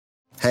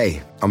Hey,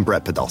 I'm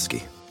Brett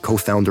Podolsky,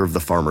 co-founder of The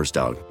Farmer's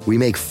Dog. We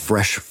make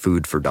fresh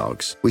food for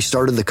dogs. We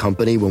started the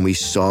company when we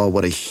saw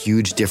what a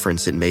huge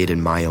difference it made in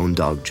my own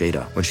dog,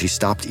 Jada, when she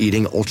stopped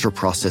eating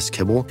ultra-processed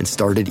kibble and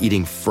started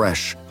eating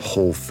fresh,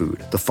 whole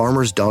food. The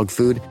Farmer's Dog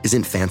food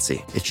isn't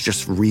fancy. It's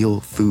just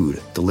real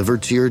food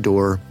delivered to your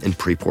door in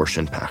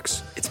pre-portioned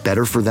packs. It's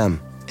better for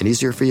them and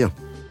easier for you.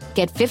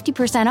 Get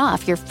 50%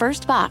 off your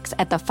first box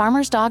at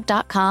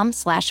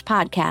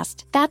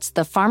thefarmersdog.com/podcast. That's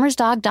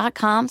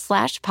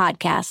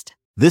thefarmersdog.com/podcast.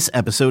 This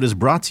episode is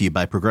brought to you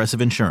by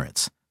Progressive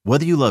Insurance.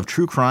 Whether you love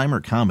true crime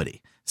or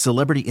comedy,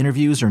 celebrity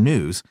interviews or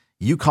news,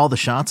 you call the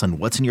shots on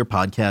what's in your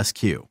podcast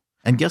queue.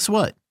 And guess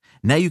what?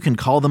 Now you can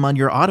call them on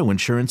your auto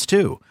insurance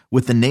too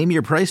with the Name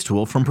Your Price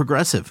tool from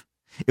Progressive.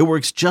 It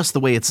works just the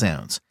way it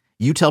sounds.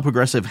 You tell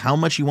Progressive how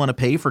much you want to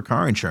pay for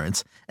car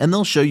insurance, and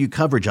they'll show you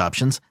coverage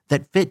options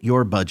that fit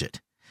your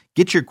budget.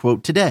 Get your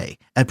quote today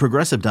at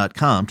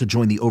Progressive.com to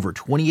join the over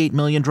 28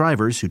 million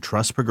drivers who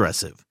trust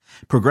Progressive.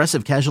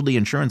 Progressive Casualty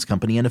Insurance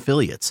Company and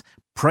Affiliates.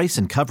 Price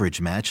and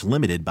coverage match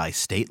limited by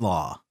state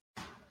law.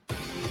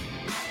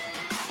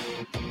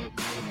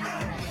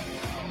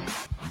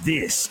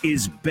 This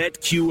is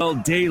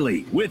BetQL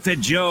Daily with the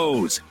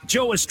Joes,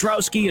 Joe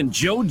Ostrowski and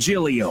Joe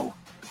Giglio.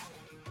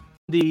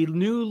 The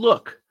new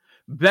look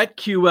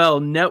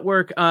BetQL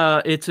network.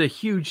 It's a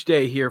huge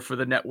day here for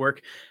the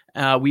network.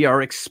 We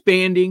are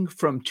expanding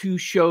from 2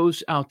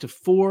 shows out to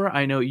 4.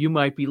 I know you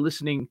might be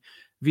listening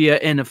via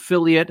an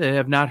affiliate. I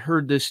have not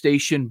heard this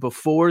station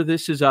before.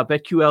 This is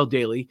BetQL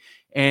Daily,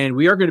 and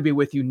we are going to be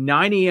with you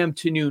 9 a.m.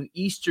 to noon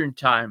Eastern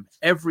time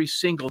every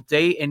single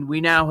day, and we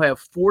now have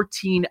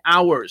 14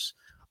 hours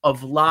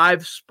of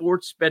live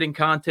sports betting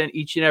content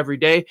each and every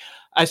day.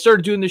 I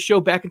started doing this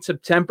show back in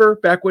September,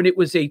 back when it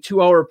was a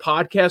 2-hour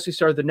podcast. We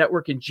started the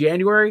network in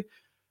January.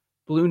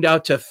 Ballooned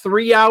out to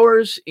 3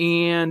 hours,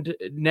 and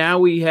now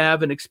we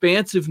have an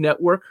expansive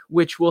network,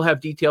 which we'll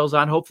have details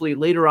on hopefully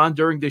later on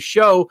during the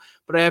show.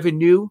 But I have a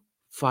new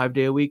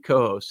 5-day-a-week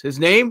co-host. His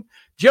name,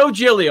 Joe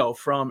Giglio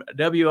from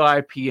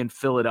WIP in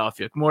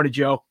Philadelphia. Good morning,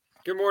 Joe.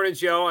 Good morning,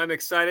 Joe. I'm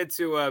excited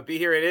to be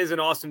here. It is an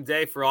awesome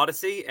day for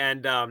Odyssey,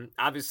 and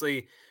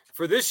obviously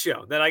for this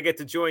show that I get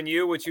to join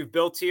you, which you've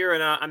built here,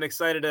 and I'm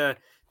excited to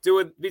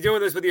be doing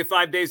this with you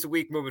 5 days a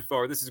week moving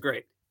forward. This is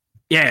great.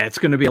 Yeah, it's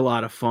going to be a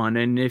lot of fun.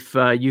 And if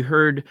you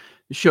heard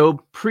the show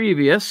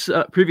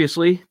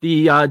previously,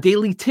 the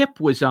Daily Tip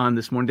was on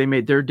this morning. They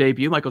made their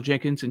debut, Michael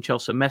Jenkins and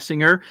Chelsea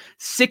Messinger,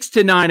 6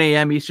 to 9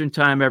 a.m. Eastern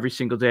time every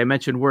single day. I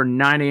mentioned we're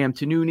 9 a.m.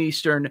 to noon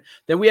Eastern.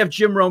 Then we have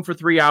Jim Rome for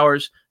 3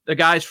 hours. The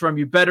guys from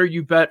You Better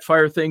You Bet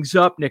Fire Things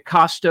Up, Nick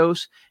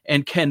Costos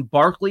and Ken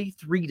Barkley,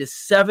 3 to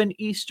 7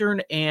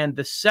 Eastern. And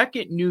the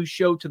second new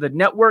show to the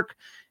network,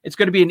 it's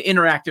going to be an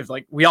interactive,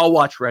 like we all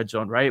watch Red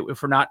Zone, right?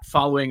 If we're not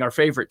following our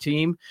favorite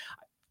team.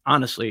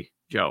 Honestly,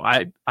 Joe,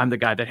 I'm the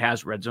guy that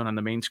has Red Zone on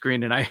the main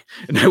screen, and I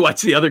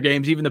watch the other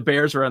games. Even the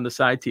Bears are on the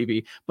side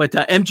TV. But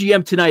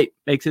MGM Tonight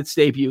makes its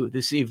debut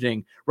this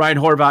evening. Ryan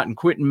Horvat and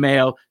Quentin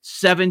Mayo,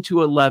 7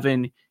 to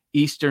 11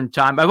 Eastern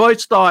time. I've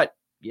always thought,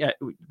 yeah,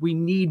 we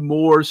need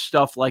more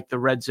stuff like the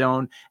Red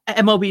Zone.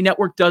 MLB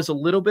Network does a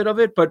little bit of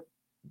it, but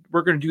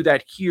we're going to do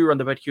that here on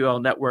the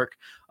BetQL Network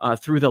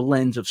through the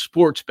lens of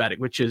sports betting,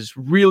 which is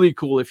really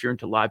cool if you're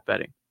into live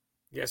betting.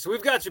 Yeah, so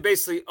we've got you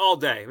basically all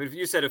day. If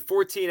you said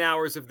 14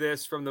 hours of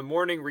this from the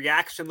morning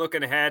reaction,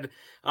 looking ahead,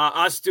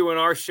 us doing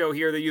our show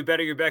here, the You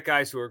Better You Bet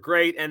guys who are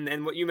great,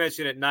 and what you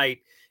mentioned at night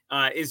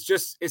is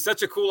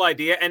such a cool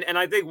idea, and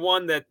I think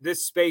one that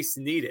this space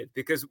needed,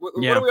 because what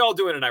are we all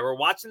doing tonight? We're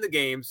watching the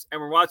games, and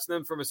we're watching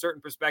them from a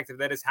certain perspective.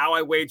 That is how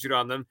I wagered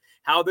on them,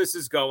 how this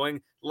is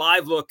going,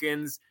 live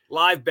look-ins,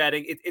 live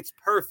betting. It's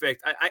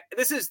perfect.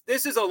 This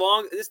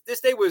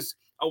day was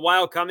a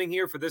while coming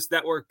here for this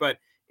network, but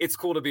it's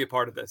cool to be a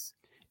part of this.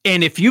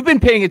 And if you've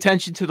been paying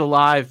attention to the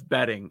live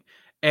betting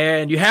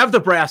and you have the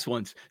brass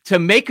ones to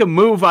make a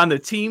move on the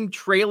team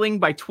trailing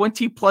by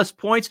 20 plus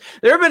points,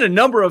 there have been a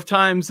number of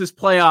times this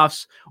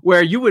playoffs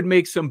where you would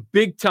make some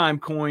big time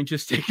coin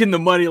just taking the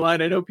money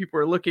line. I know people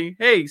are looking,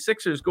 hey,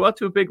 Sixers go out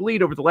to a big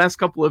lead over the last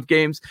couple of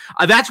games.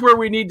 That's where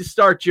we need to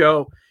start,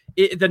 Joe.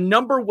 The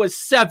number was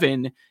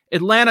 7.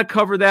 Atlanta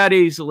covered that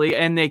easily,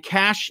 and they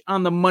cash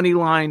on the money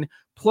line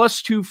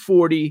plus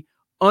 240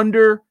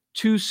 under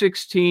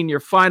 216.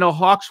 Your final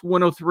Hawks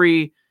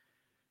 103,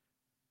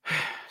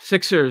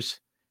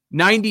 Sixers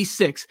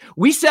 96.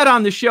 We said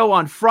on the show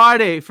on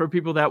Friday for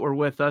people that were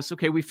with us,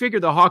 okay, we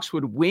figured the Hawks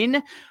would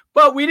win,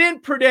 but we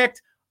didn't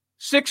predict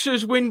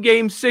Sixers win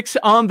game 6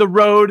 on the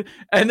road,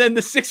 and then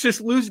the Sixers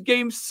lose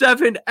game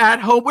 7 at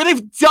home, where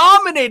they've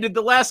dominated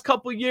the last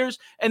couple of years,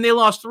 and they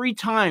lost 3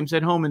 times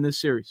at home in this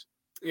series.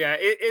 Yeah,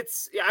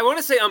 it's I want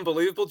to say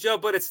unbelievable, Joe,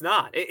 but it's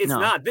not. It's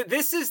not.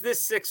 This is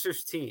this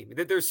Sixers team.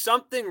 There's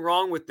something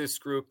wrong with this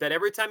group that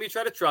every time you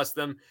try to trust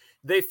them,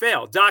 they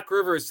fail. Doc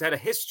Rivers had a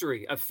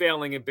history of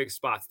failing in big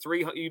spots.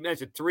 You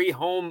mentioned 3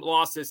 home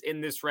losses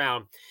in this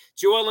round.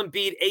 Joel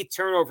Embiid, 8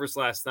 turnovers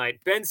last night.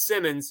 Ben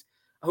Simmons,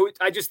 who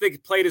I just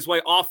think played his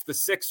way off the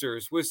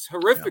Sixers, was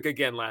horrific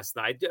again last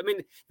night. I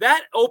mean,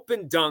 that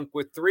open dunk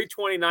with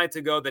 3:29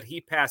 to go that he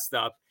passed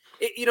up.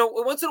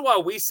 Once in a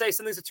while we say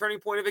something's a turning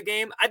point of a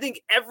game. I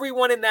think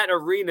everyone in that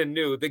arena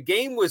knew the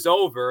game was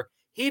over.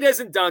 He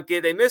doesn't dunk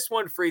it. They miss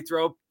one free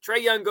throw.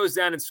 Trae Young goes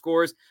down and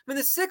scores. I mean,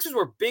 the Sixers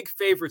were big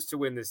favorites to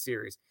win this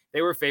series.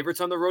 They were favorites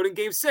on the road in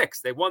Game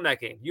 6. They won that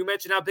game. You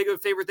mentioned how big of a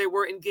favorite they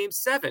were in Game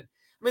 7.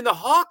 I mean, the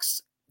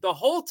Hawks, the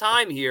whole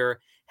time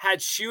here,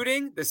 had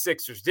shooting. The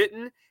Sixers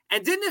didn't.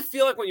 And didn't it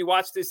feel like when you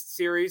watched this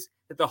series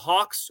that the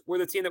Hawks were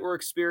the team that were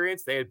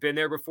experienced? They had been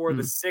there before.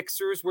 The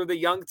Sixers were the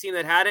young team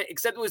that had it,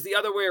 except it was the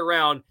other way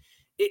around.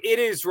 It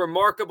is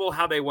remarkable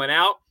how they went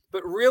out.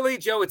 But really,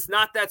 Joe, it's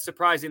not that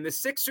surprising. The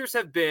Sixers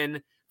have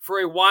been, for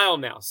a while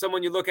now,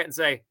 someone you look at and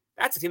say,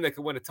 that's a team that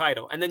could win a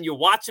title. And then you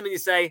watch them and you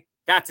say,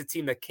 that's a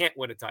team that can't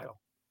win a title.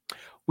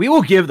 We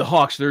will give the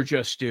Hawks their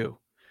just due.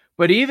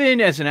 But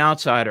even as an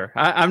outsider,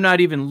 I'm not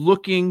even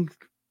looking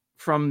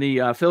from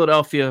the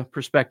Philadelphia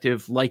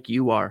perspective like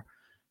you are.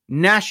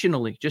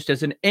 Nationally, just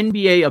as an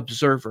NBA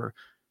observer,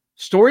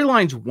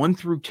 storylines 1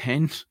 through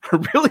 10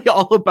 are really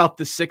all about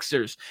the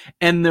Sixers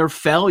and their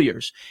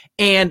failures.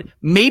 And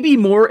maybe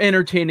more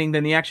entertaining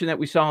than the action that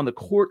we saw on the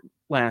court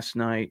last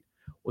night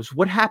was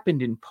what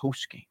happened in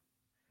postgame.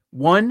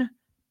 One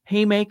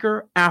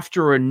haymaker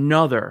after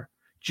another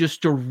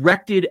just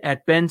directed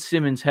at Ben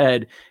Simmons'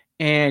 head.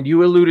 And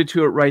you alluded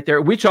to it right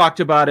there. We talked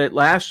about it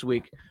last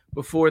week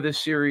before this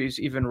series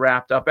even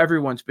wrapped up.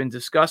 Everyone's been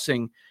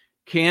discussing,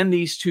 can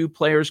these two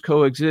players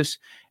coexist,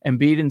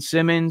 Embiid and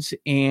Simmons?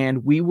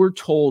 And we were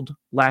told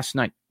last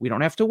night, we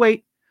don't have to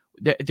wait.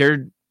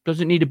 There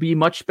doesn't need to be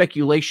much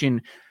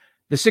speculation.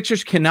 The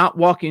Sixers cannot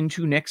walk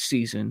into next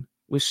season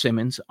with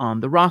Simmons on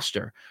the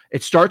roster.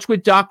 It starts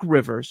with Doc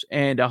Rivers,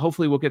 and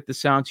hopefully we'll get the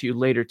sound to you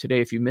later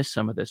today if you missed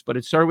some of this, but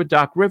it started with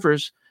Doc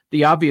Rivers.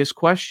 The obvious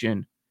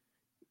question,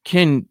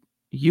 can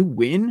you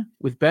win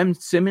with Ben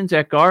Simmons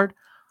at guard?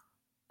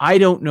 I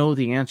don't know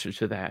the answer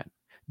to that.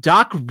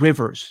 Doc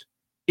Rivers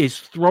is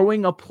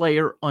throwing a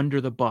player under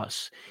the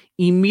bus.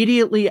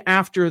 Immediately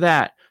after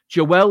that,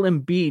 Joel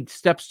Embiid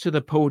steps to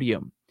the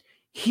podium.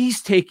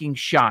 He's taking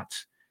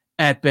shots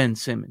at Ben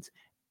Simmons.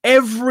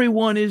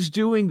 Everyone is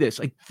doing this.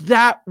 Like,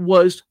 that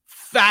was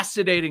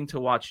fascinating to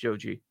watch,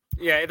 Joji.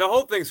 Yeah, the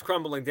whole thing's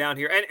crumbling down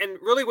here. And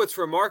really what's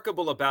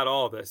remarkable about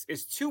all this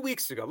is 2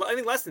 weeks ago, I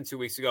think less than 2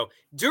 weeks ago,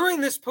 during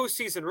this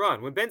postseason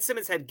run, when Ben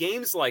Simmons had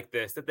games like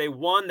this, that they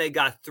won, they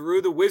got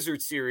through the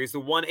Wizards series,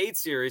 the 1-8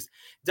 series,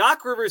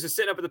 Doc Rivers is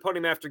sitting up at the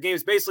podium after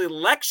games, basically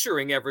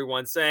lecturing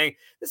everyone, saying,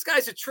 this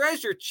guy's a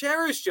treasure,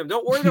 cherish him.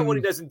 Don't worry about what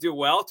he doesn't do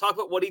well. Talk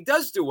about what he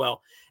does do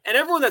well. And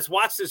everyone that's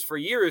watched this for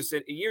years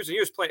and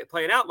years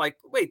playing out, like,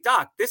 wait,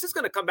 Doc, this is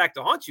going to come back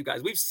to haunt you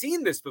guys. We've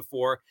seen this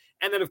before.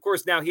 And then, of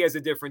course, now he has a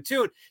different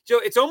tune. Joe,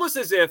 it's almost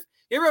as if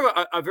you ever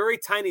have a very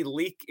tiny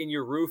leak in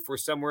your roof or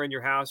somewhere in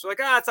your house. You're like,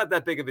 it's not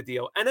that big of a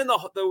deal. And then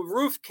the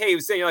roof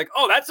caves in. You're like,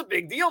 oh, that's a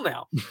big deal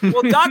now.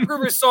 Well, Doc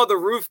Rivers saw the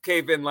roof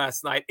cave in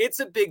last night. It's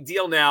a big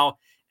deal now.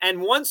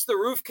 And once the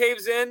roof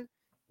caves in,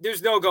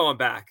 there's no going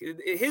back.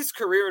 His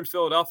career in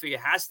Philadelphia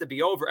has to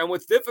be over. And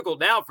what's difficult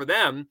now for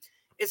them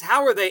is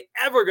how are they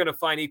ever going to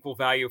find equal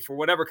value for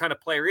whatever kind of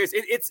player he is?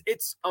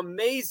 It's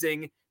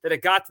amazing that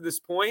it got to this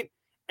point.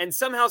 And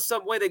somehow,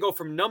 some way, they go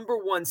from number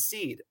 1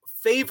 seed,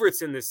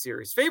 favorites in this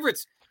series.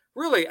 Favorites,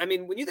 really, I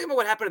mean, when you think about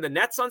what happened to the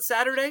Nets on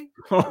Saturday,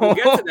 we'll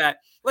get to that.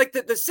 Like,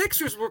 the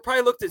Sixers were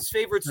probably looked as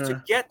favorites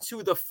to get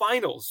to the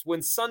finals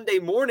when Sunday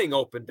morning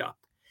opened up.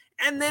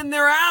 And then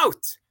they're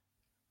out.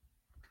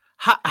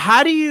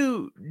 How do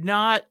you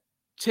not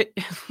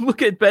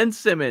look at Ben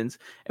Simmons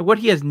and what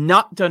he has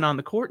not done on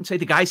the court and say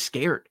the guy's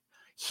scared?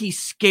 He's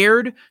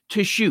scared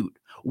to shoot.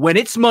 When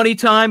it's money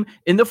time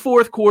in the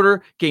fourth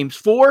quarter, games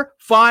 4,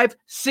 5,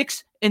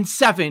 6, and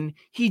 7,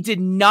 he did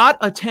not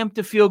attempt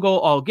a field goal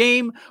all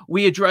game.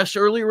 We addressed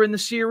earlier in the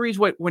series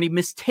when he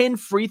missed 10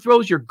 free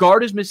throws. Your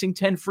guard is missing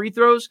 10 free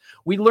throws.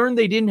 We learned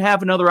they didn't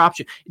have another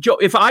option. Joe,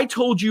 if I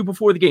told you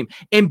before the game,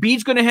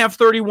 Embiid's going to have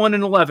 31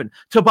 and 11,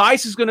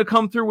 Tobias is going to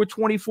come through with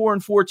 24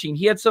 and 14.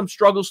 He had some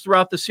struggles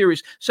throughout the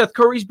series. Seth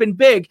Curry's been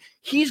big.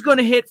 He's going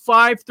to hit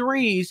 5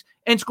 threes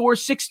and score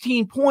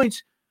 16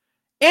 points.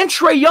 And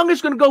Trae Young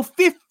is going to go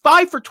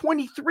 5 for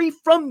 23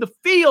 from the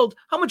field.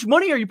 How much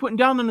money are you putting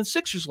down on the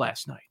Sixers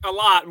last night? A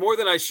lot, more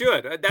than I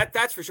should.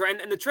 That's for sure.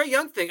 And the Trae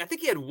Young thing, I think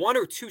he had 1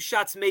 or 2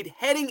 shots made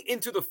heading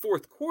into the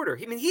fourth quarter.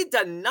 I mean, he'd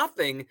done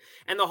nothing,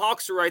 and the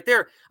Hawks are right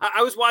there.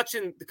 I was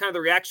watching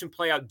the reaction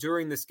play out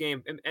during this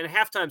game, and at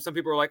halftime, some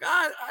people were like,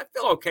 I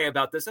feel okay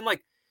about this. I'm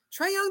like,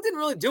 Trae Young didn't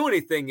really do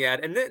anything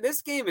yet, and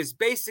this game is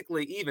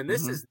basically even.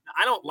 This is,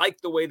 I don't like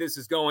the way this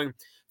is going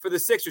for the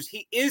Sixers.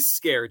 He is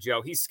scared,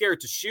 Joe. He's scared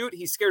to shoot.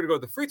 He's scared to go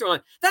to the free throw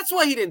line. That's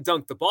why he didn't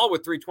dunk the ball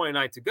with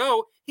 3:29 to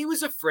go. He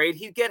was afraid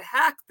he'd get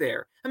hacked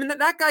there. I mean,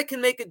 that guy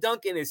can make a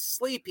dunk in his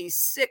sleep. He's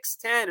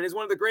 6'10" and is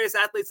one of the greatest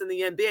athletes in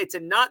the NBA.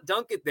 To not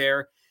dunk it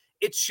there,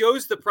 it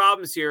shows the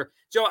problems here.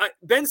 Joe,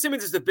 Ben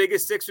Simmons is the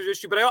biggest Sixers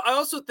issue, but I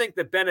also think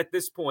that Ben at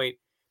this point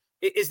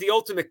is the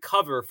ultimate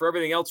cover for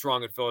everything else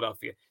wrong in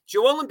Philadelphia.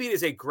 Joel Embiid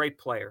is a great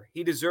player.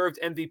 He deserved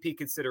MVP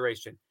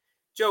consideration.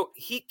 Joe,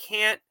 he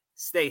can't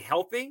stay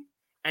healthy,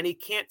 and he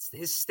can't,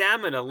 his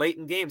stamina late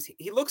in games.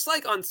 He looks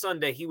like on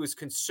Sunday he was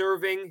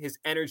conserving his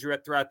energy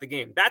throughout the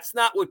game. That's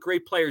not what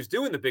great players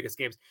do in the biggest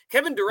games.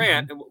 Kevin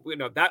Durant,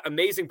 that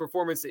amazing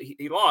performance that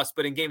he lost,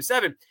 but in Game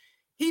 7,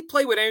 he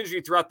played with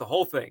energy throughout the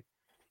whole thing.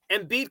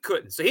 Embiid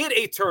couldn't. So he had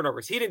 8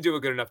 turnovers. He didn't do a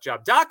good enough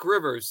job. Doc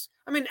Rivers,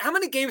 I mean, how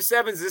many Game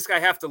 7s does this guy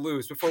have to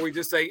lose before we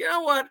just say, you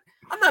know what?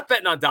 I'm not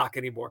betting on Doc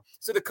anymore.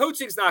 So the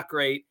coaching's not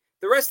great.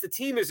 The rest of the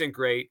team isn't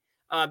great.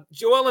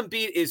 Joel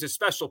Embiid is a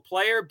special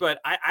player, but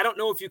I don't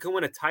know if you can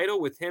win a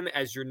title with him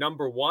as your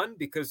number one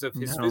because of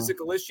his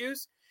physical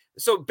issues.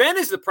 So Ben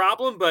is the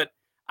problem, but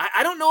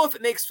I don't know if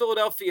it makes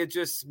Philadelphia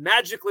just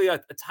magically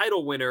a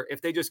title winner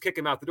if they just kick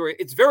him out the door.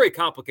 It's very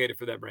complicated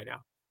for them right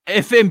now.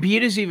 If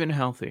Embiid is even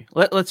healthy,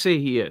 let's say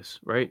he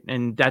is, right?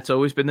 And that's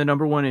always been the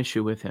number one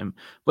issue with him.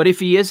 But if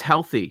he is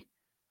healthy,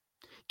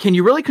 can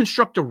you really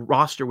construct a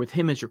roster with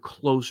him as your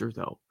closer,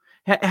 though?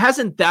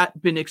 Hasn't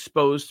that been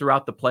exposed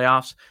throughout the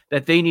playoffs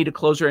that they need a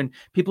closer? And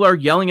people are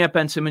yelling at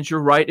Ben Simmons.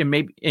 You're right.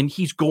 And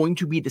he's going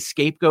to be the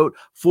scapegoat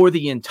for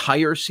the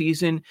entire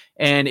season.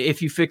 And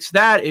if you fix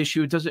that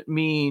issue, it doesn't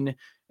mean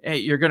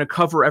you're going to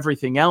cover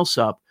everything else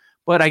up.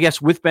 But I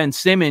guess with Ben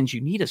Simmons,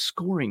 you need a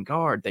scoring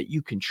guard that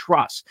you can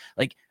trust.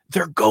 Like,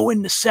 they're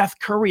going to Seth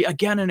Curry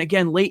again and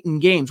again late in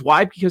games.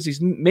 Why? Because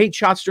he's made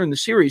shots during the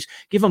series.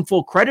 Give him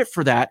full credit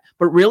for that.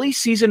 But really,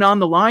 season on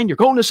the line, you're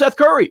going to Seth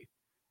Curry.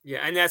 Yeah,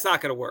 and that's not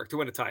going to work to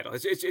win a title.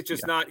 It's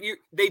just not.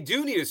 They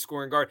do need a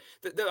scoring guard.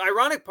 The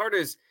ironic part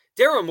is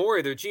Daryl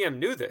Morey, their GM,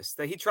 knew this,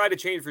 that he tried to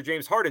change for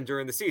James Harden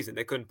during the season.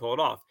 They couldn't pull it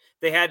off.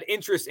 They had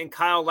interest in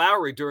Kyle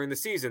Lowry during the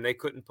season. They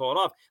couldn't pull it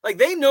off. Like,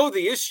 they know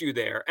the issue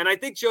there. And I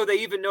think, Joe, they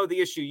even know the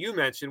issue you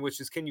mentioned,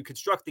 which is, can you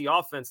construct the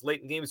offense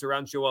late in games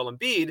around Joel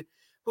Embiid,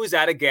 who's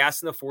out of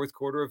gas in the fourth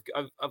quarter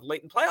of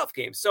late in playoff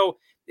games. So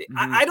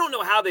I don't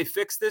know how they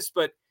fix this,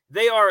 but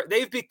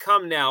they've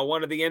become now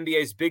one of the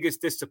NBA's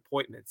biggest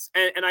disappointments.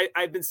 And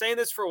I've been saying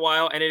this for a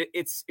while, and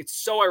it's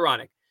so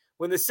ironic.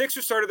 When the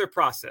Sixers started their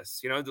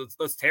process,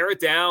 let's tear it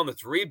down,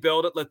 let's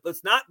rebuild it,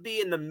 let's not be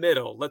in the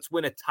middle, let's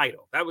win a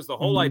title. That was the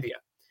whole idea.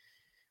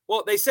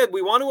 Well, they said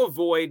we want to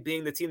avoid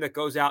being the team that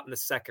goes out in the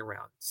second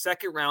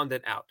round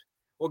and out.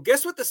 Well,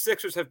 guess what the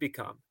Sixers have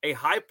become? A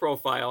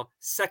high-profile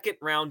second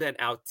round and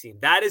out team.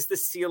 That is the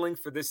ceiling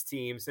for this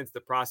team since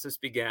the process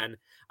began.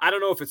 I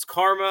don't know if it's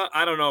karma.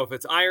 I don't know if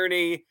it's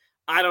irony.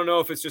 I don't know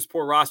if it's just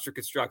poor roster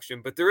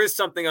construction, but there is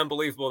something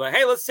unbelievable that,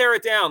 hey, let's tear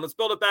it down. Let's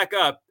build it back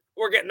up.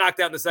 We're getting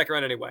knocked out in the second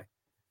round anyway.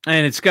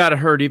 And it's got to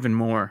hurt even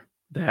more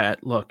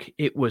that, look,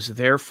 it was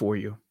there for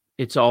you.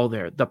 It's all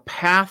there. The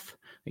path,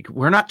 like,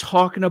 we're not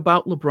talking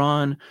about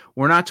LeBron.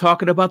 We're not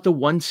talking about the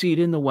 1 seed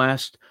in the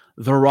West.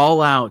 They're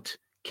all out.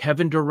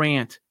 Kevin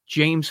Durant,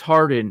 James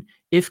Harden,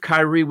 if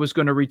Kyrie was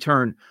going to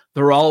return,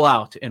 they're all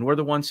out. And we're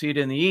the 1 seed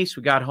in the East.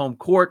 We got home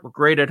court. We're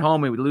great at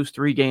home. And we lose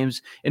 3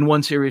 games in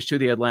 1 series to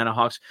the Atlanta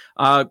Hawks.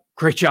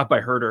 Great job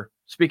by Herter.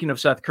 Speaking of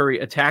Seth Curry,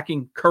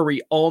 attacking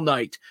Curry all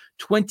night,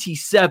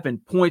 27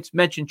 points.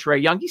 Mentioned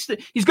Trae Young. He's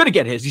going to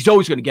get his. He's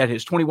always going to get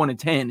his, 21 and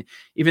 10,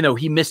 even though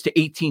he missed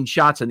 18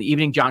 shots in the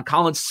evening. John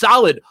Collins,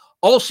 solid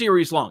all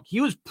series long.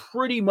 He was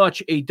pretty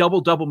much a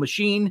double-double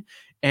machine.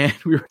 And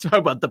we were talking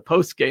about the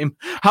post game.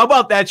 How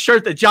about that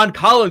shirt that John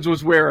Collins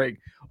was wearing?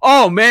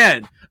 Oh,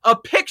 man, a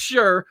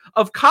picture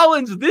of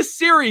Collins this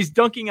series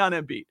dunking on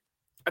Embiid.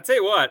 I'll tell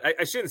you what,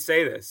 I shouldn't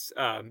say this,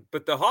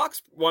 but the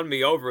Hawks won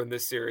me over in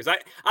this series.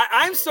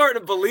 I'm starting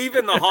to believe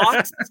in the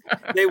Hawks.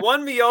 They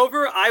won me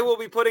over. I will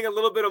be putting a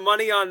little bit of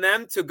money on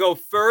them to go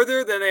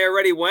further than they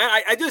already went.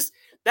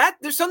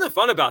 There's something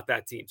fun about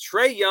that team.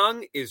 Trae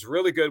Young is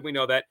really good. We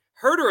know that.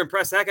 Herter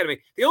impressed the heck out of me.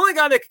 The only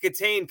guy that could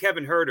contain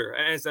Kevin Herter,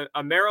 as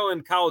a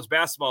Maryland college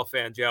basketball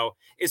fan, Joe,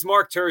 is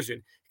Mark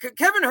Turgeon.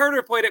 Kevin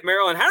Herter played at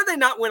Maryland. How did they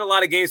not win a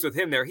lot of games with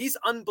him there? He's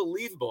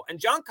unbelievable. And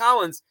John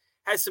Collins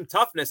has some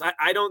toughness.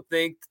 I don't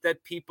think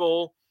that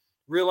people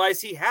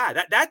realize he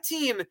had. That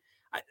team,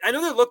 I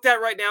know they're looked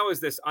at right now as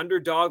this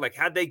underdog. Like,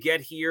 how'd they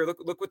get here?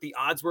 Look what the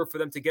odds were for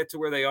them to get to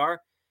where they are.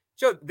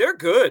 Joe, they're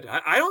good.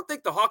 I don't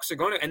think the Hawks are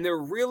going to, and they're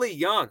really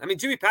young. I mean,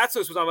 Jimmy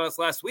Patsos was on with us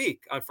last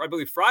week, on, I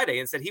believe Friday,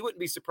 and said he wouldn't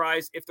be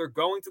surprised if they're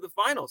going to the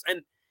finals.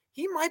 And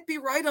he might be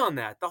right on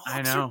that. The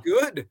Hawks are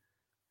good.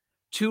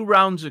 2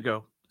 rounds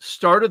ago,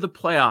 start of the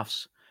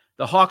playoffs,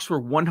 the Hawks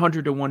were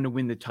 100-1 to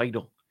win the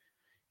title.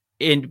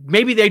 And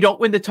maybe they don't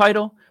win the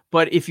title,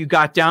 but if you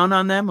got down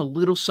on them, a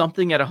little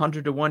something at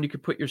 100-1, you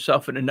could put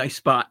yourself in a nice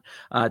spot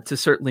to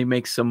certainly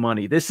make some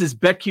money. This is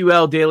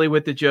BetQL Daily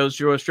with the Joes.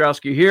 Joe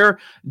Ostrowski here,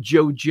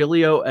 Joe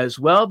Giglio as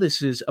well.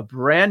 This is a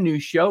brand new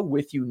show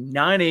with you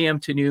 9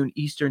 a.m. to noon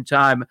Eastern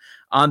time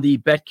on the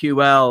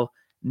BetQL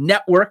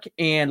network.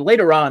 And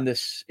later on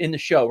in the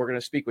show, we're going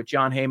to speak with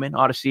John Heyman,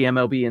 Odyssey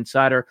MLB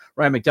insider,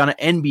 Ryan McDonough,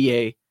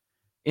 NBA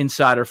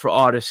insider for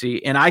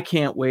Odyssey. And I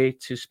can't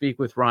wait to speak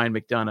with Ryan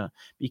McDonough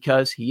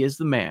because he is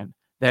the man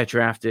that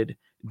drafted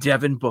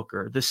Devin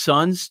Booker. The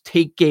Suns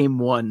take game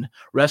 1,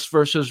 rest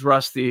versus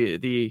rust,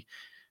 the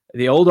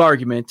old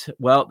argument.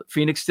 Well,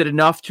 Phoenix did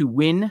enough to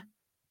win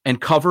and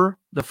cover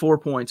the 4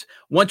 points.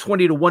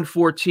 120 to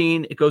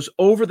 114. It goes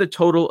over the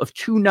total of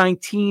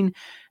 219.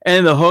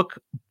 And the hook,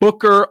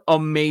 Booker,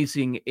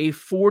 amazing. A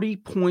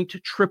 40-point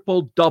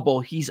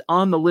triple-double. He's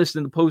on the list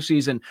in the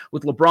postseason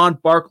with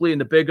LeBron, Barkley, and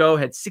the Big O.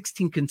 Had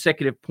 16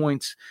 consecutive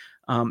points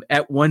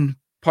at one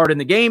part in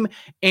the game.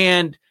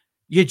 And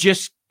you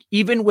just,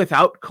 even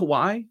without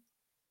Kawhi,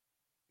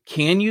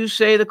 can you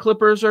say the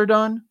Clippers are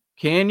done?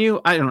 Can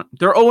you? I don't know.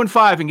 They're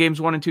 0-5 in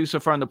games 1 and 2 so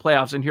far in the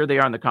playoffs, and here they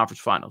are in the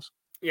conference finals.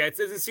 Yeah, it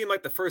doesn't seem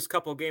like the first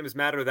couple of games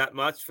matter that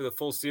much for the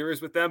full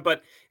series with them,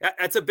 but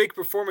that's a big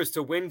performance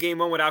to win game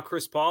 1 without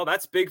Chris Paul.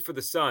 That's big for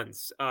the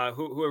Suns,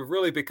 who have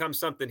really become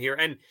something here.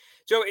 And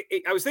Joe,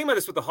 I was thinking about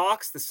this with the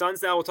Hawks, the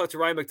Suns now. We'll talk to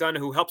Ryan McDonough,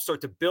 who helped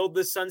start to build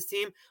this Suns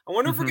team. I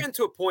wonder if we're getting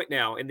to a point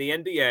now in the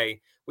NBA.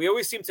 We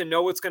always seem to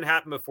know what's going to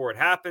happen before it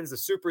happens, the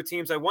super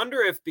teams. I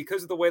wonder if,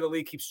 because of the way the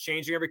league keeps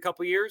changing every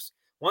couple of years,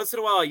 once in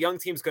a while a young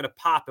team's going to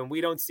pop and we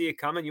don't see it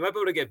coming. You might be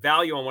able to get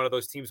value on one of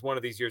those teams one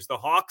of these years. The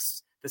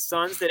Hawks, the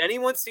Suns, did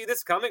anyone see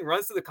this coming?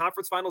 Runs to the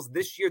conference finals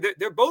this year.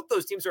 They're both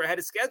those teams are ahead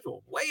of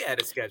schedule, way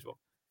ahead of schedule.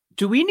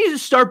 Do we need to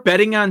start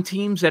betting on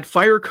teams that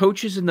fire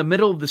coaches in the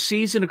middle of the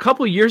season? A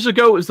couple of years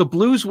ago, it was the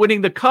Blues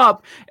winning the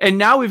cup, and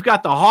now we've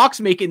got the Hawks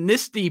making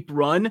this deep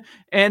run.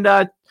 And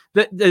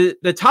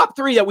the top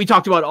 3 that we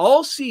talked about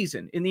all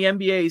season in the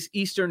NBA's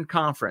Eastern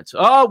Conference.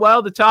 Oh,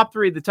 well, the top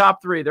three,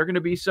 they're going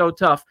to be so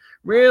tough.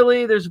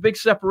 Really, there's a big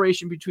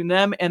separation between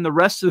them and the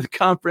rest of the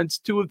conference,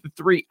 2 of the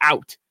 3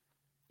 out.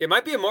 It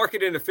might be a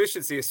market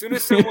inefficiency. As soon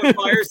as someone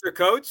fires their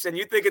coach and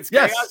you think it's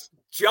chaos,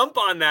 jump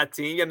on that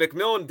team. Yeah,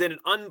 McMillan did an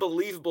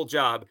unbelievable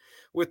job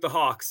with the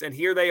Hawks. And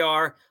here they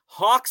are,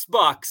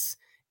 Hawks-Bucks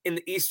in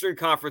the Eastern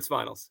Conference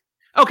Finals.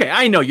 Okay,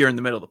 I know you're in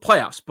the middle of the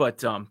playoffs,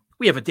 but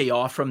we have a day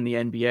off from the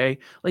NBA.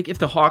 Like, if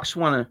the Hawks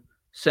want to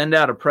send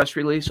out a press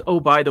release, oh,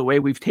 by the way,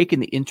 we've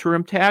taken the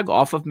interim tag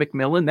off of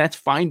McMillan, that's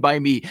fine by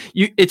me.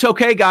 It's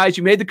okay, guys.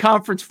 You made the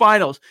conference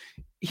finals.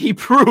 He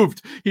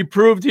proved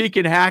he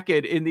can hack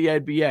it in the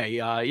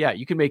NBA.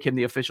 You can make him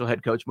the official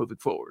head coach moving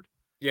forward.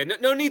 Yeah,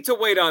 no need to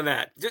wait on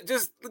that.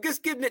 Just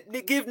give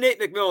Nate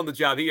McMillan the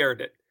job. He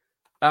earned it.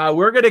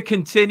 We're going to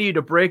continue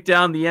to break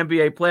down the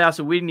NBA playoffs,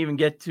 and we didn't even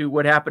get to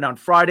what happened on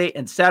Friday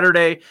and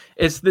Saturday.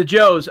 It's the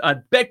Joes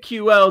on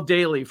BetQL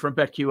Daily from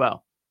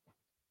BetQL.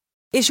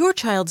 Is your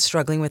child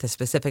struggling with a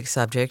specific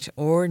subject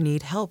or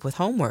need help with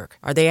homework?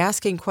 Are they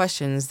asking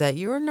questions that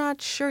you're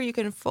not sure you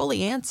can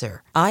fully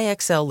answer?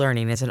 IXL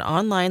Learning is an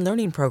online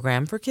learning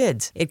program for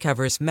kids. It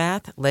covers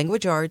math,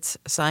 language arts,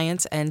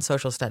 science, and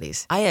social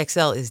studies.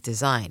 IXL is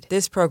designed.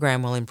 This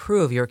program will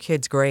improve your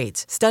kids'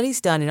 grades.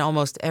 Studies done in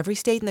almost every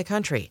state in the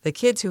country. The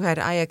kids who had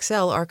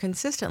IXL are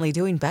consistently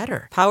doing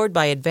better. Powered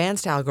by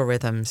advanced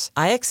algorithms,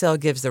 IXL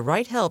gives the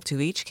right help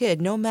to each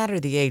kid no matter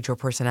the age or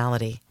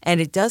personality.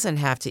 And it doesn't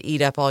have to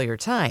eat up all your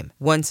time.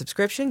 One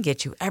subscription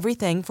gets you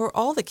everything for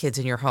all the kids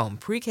in your home,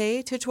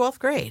 pre-K to 12th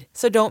grade.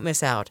 So don't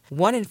miss out.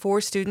 1 in 4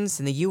 students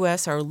in the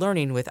U.S. are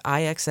learning with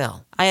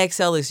IXL.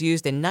 IXL is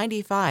used in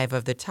 95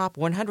 of the top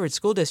 100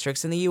 school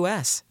districts in the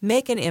U.S.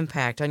 Make an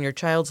impact on your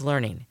child's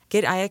learning.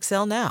 Get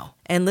IXL now.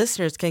 And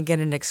listeners can get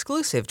an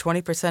exclusive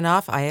 20%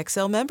 off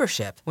IXL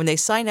membership when they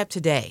sign up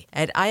today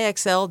at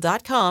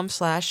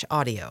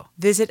IXL.com/audio.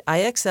 Visit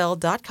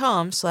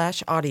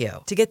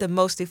IXL.com/audio to get the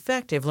most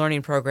effective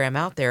learning program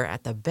out there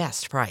at the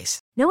best price.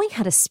 Knowing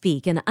how to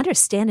speak and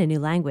understand a new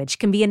language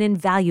can be an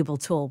invaluable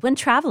tool when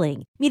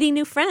traveling, meeting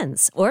new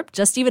friends, or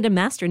just even to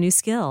master a new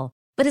skill.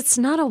 But it's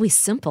not always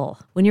simple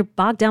when you're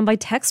bogged down by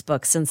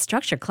textbooks and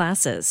structured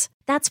classes.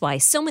 That's why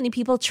so many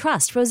people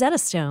trust Rosetta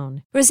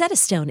Stone. Rosetta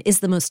Stone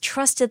is the most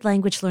trusted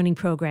language learning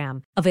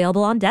program,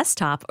 available on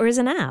desktop or as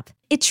an app.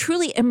 It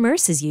truly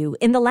immerses you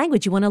in the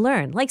language you want to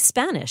learn, like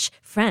Spanish,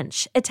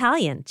 French,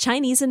 Italian,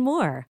 Chinese, and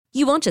more.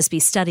 You won't just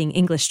be studying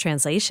English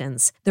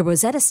translations. The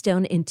Rosetta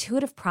Stone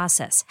intuitive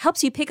process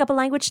helps you pick up a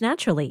language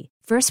naturally,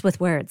 first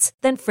with words,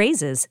 then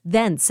phrases,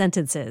 then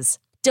sentences.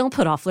 Don't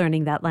put off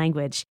learning that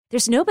language.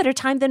 There's no better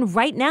time than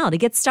right now to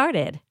get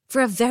started.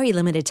 For a very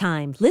limited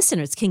time,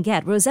 listeners can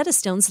get Rosetta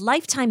Stone's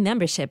lifetime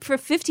membership for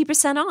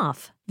 50%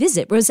 off.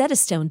 Visit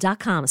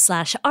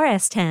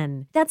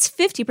rosettastone.com/rs10. That's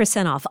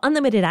 50% off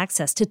unlimited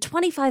access to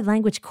 25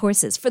 language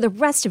courses for the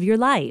rest of your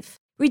life.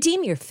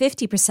 Redeem your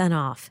 50%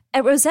 off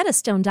at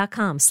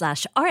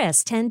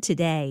rosettastone.com/rs10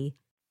 today.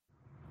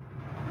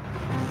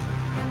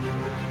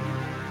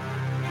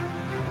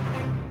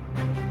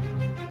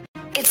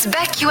 It's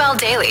BetQL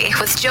Daily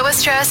with Joe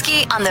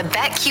Ostrowski on the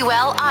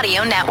BetQL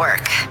Audio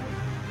Network.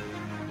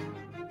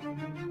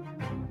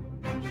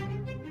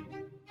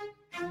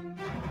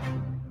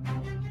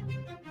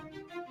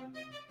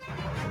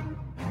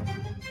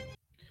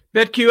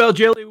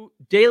 BetQL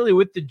Daily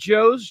with the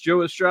Joes, Joe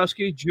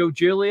Ostrowski, Joe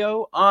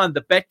Giglio on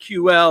the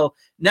BetQL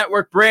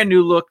Network. Brand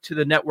new look to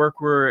the network.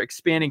 We're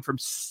expanding from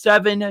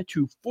 7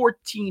 to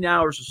 14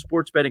 hours of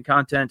sports betting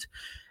content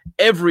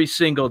every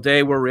single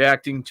day. We're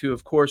reacting to,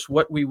 of course,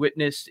 what we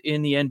witnessed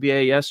in the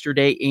NBA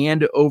yesterday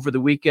and over the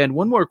weekend.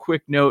 One more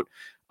quick note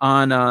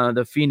on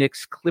the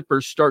Phoenix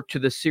Clippers start to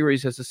the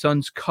series as the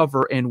Suns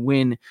cover and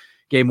win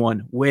game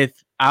one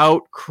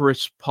without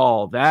Chris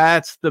Paul.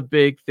 That's the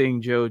big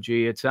thing, Joe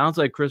G. It sounds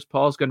like Chris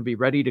Paul is going to be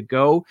ready to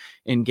go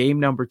in game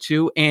number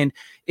 2. And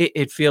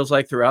it feels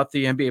like throughout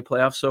the NBA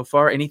playoffs so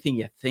far, anything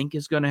you think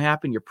is going to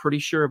happen, you're pretty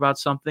sure about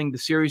something. The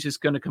series is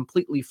going to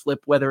completely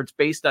flip, whether it's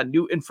based on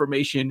new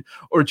information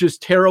or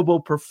just terrible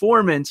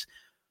performance.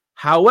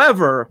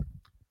 However,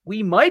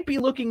 we might be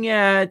looking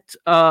at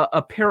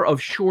a pair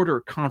of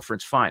shorter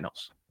conference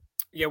finals.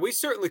 Yeah, we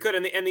certainly could.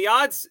 And the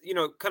odds,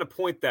 kind of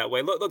point that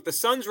way. Look, the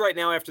Suns right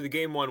now after the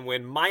game 1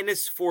 win,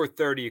 minus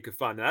 430 you could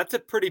find. Now, that's a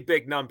pretty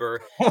big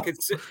number.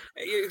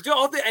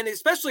 And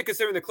especially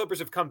considering the Clippers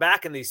have come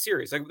back in these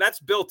series. Like, that's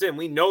built in.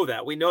 We know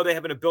that. We know they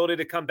have an ability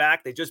to come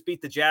back. They just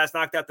beat the Jazz,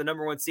 knocked out the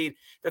number 1 seed.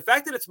 The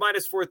fact that it's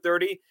minus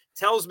 430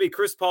 tells me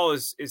Chris Paul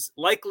is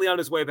likely on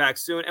his way back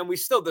soon. And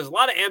there's a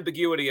lot of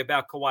ambiguity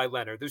about Kawhi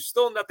Leonard. There's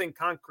still nothing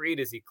concrete.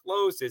 Is he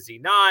close? Is he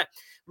not?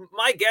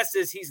 My guess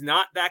is he's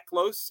not that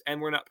close, and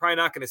we're probably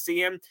not going to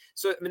see him.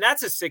 So,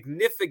 that's a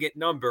significant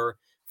number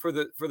for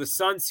the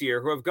Suns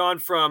here, who have gone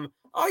from,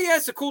 oh yeah,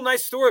 it's a cool,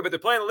 nice story, but they're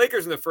playing the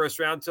Lakers in the first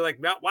round, to like,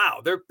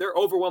 wow, they're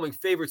overwhelming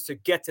favorites to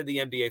get to the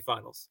NBA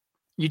Finals.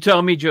 You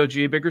tell me, Joe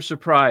G, bigger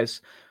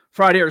surprise,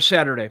 Friday or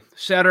Saturday?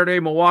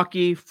 Saturday,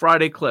 Milwaukee,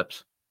 Friday,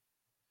 Clips.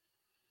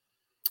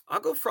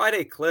 I'll go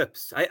Friday,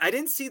 Clips. I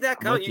didn't see that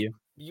coming.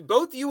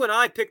 Both you and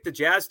I picked the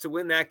Jazz to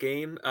win that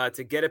game,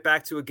 to get it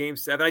back to a game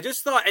 7. I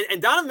just thought,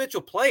 and Donovan Mitchell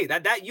played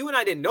that you and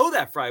I didn't know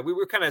that Friday. We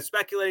were kind of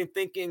speculating,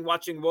 thinking,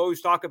 watching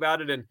Woj talk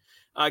about it and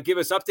give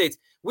us updates.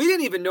 We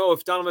didn't even know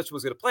if Donovan Mitchell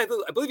was going to play.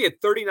 I believe he had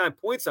 39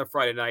 points on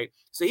Friday night.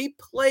 So he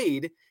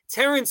played.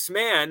 Terrence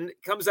Mann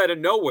comes out of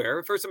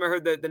nowhere. First time I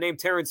heard the name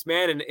Terrence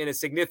Mann in a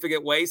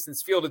significant way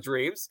since Field of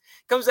Dreams.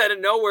 Comes out of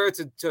nowhere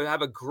to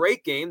have a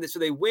great game. So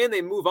they win,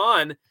 they move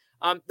on.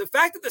 The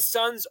fact that the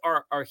Suns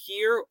are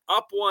here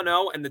up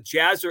 1-0 and the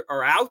Jazz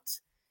are out,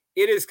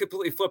 it has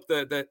completely flipped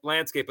the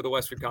landscape of the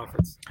Western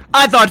Conference.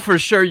 I thought for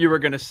sure you were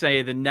going to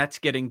say the Nets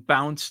getting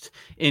bounced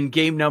in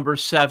game number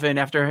 7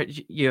 after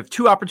you have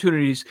 2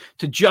 opportunities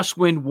to just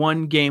win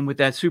 1 game with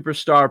that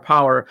superstar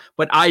power.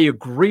 But I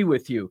agree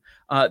with you.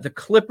 The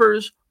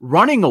Clippers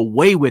running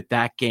away with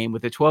that game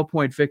with a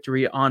 12-point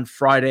victory on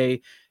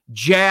Friday.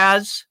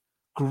 Jazz,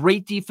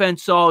 great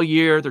defense all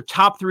year. They're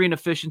top 3 in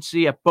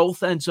efficiency at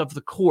both ends of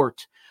the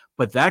court.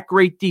 But that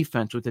great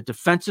defense with the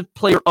defensive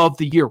player of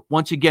the year,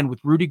 once again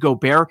with Rudy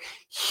Gobert,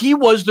 he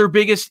was their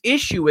biggest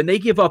issue. And they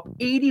give up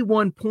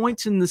 81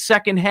 points in the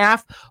second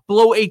half,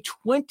 blow a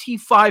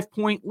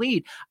 25-point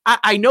lead.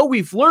 I know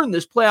we've learned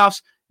this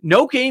playoffs.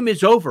 No game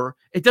is over.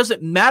 It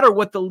doesn't matter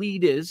what the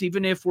lead is,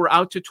 even if we're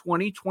out to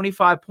 20,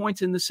 25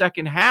 points in the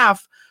second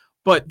half.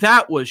 But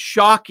that was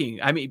shocking.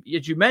 I mean,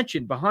 as you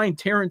mentioned, behind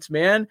Terrence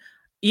Mann,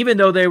 even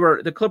though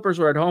the Clippers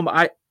were at home,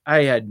 I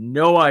had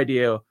no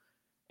idea.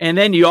 And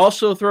then you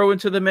also throw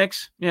into the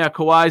mix,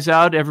 Kawhi's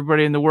out.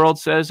 Everybody in the world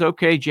says,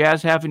 okay,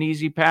 Jazz have an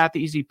easy path.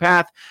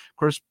 Of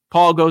course,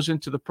 Paul goes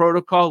into the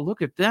protocol.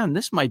 Look at them.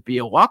 This might be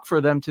a walk for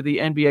them to the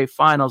NBA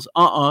Finals.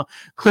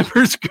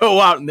 Clippers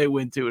go out and they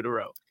win 2 in a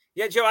row.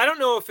 Yeah, Joe, I don't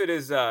know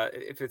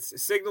if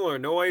it's signal or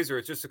noise or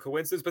it's just a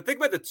coincidence, but think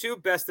about the 2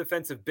 best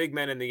defensive big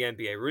men in the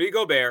NBA, Rudy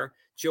Gobert,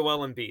 Joel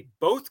Embiid,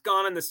 both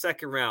gone in the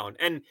second round.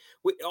 And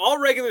all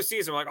regular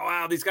season, we're like, oh,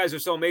 wow, these guys are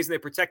so amazing. They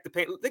protect the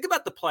paint. Think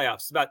about the playoffs.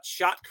 It's about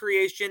shot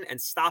creation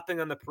and stopping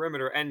on the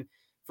perimeter. And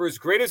for as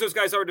great as those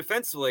guys are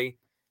defensively,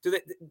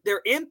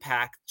 their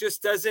impact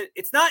just doesn't –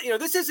 it's not –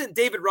 this isn't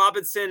David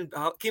Robinson,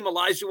 Hakeem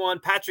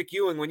Olajuwon, Patrick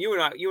Ewing when you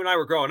and I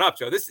were growing up,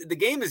 Joe. The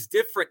game is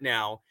different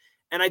now.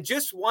 And I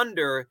just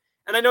wonder,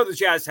 and I know the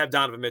Jazz have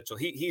Donovan Mitchell.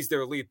 He's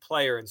their lead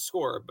player and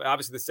scorer. But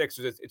obviously the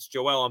Sixers, it's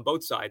Joel on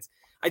both sides.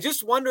 I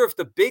just wonder if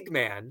the big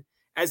man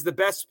as the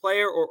best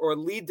player or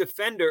lead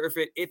defender,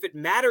 if it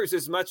matters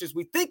as much as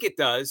we think it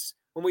does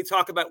when we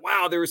talk about,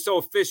 wow, they were so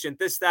efficient,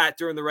 this, that,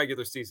 during the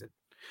regular season.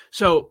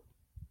 So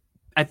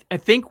I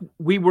think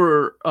we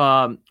were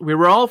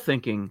all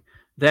thinking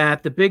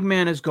that the big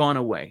man has gone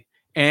away.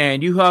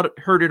 And you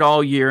heard it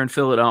all year in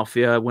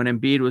Philadelphia when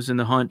Embiid was in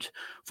the hunt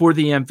for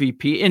the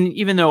MVP. And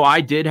even though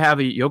I did have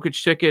a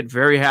Jokic ticket,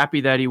 very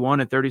happy that he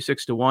won at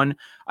 36-1,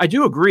 I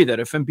do agree that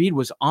if Embiid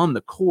was on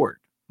the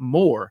court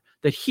more,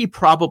 that he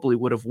probably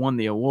would have won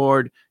the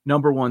award,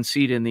 number 1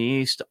 seed in the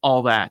East,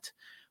 all that.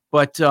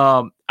 But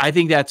I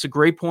think that's a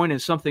great point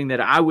and something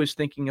that I was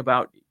thinking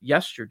about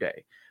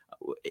yesterday.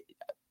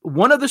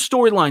 One of the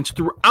storylines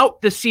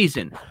throughout the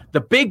season,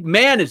 the big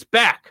man is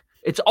back.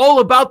 It's all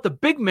about the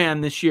big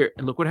man this year.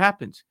 And look what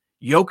happens.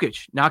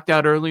 Jokic knocked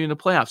out early in the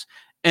playoffs.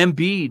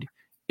 Embiid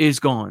is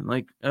gone.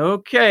 Like,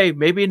 okay,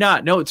 maybe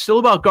not. No, it's still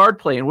about guard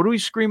play. And what are we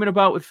screaming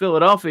about with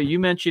Philadelphia? You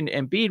mentioned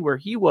Embiid, where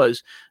he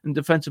was in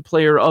Defensive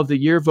Player of the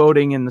Year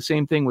voting, and the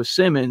same thing with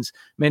Simmons.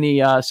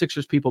 Many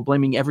Sixers people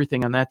blaming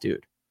everything on that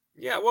dude.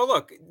 Yeah, well,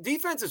 look,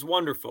 defense is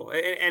wonderful,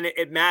 and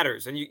it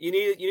matters. And you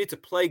need to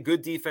play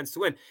good defense to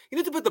win. You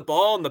need to put the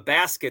ball in the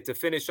basket to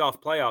finish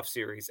off playoff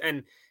series.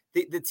 And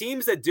the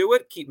teams that do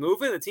it keep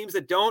moving. The teams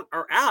that don't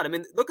are out. I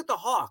mean, look at the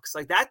Hawks.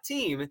 Like, that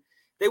team,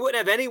 they wouldn't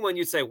have anyone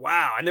you'd say,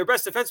 wow. And their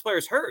best defense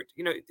player's hurt.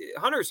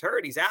 Hunter's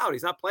hurt. He's out.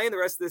 He's not playing the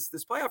rest of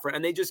this playoff run.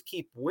 And they just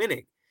keep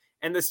winning.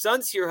 And the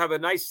Suns here have a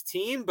nice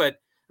team, but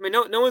I mean,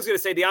 no one's going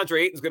to say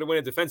DeAndre Ayton's going to win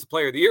a Defensive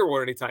Player of the Year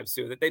award anytime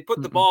soon. That they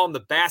put the ball in the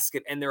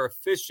basket and they're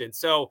efficient.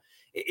 So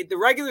the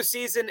regular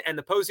season and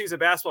the postseason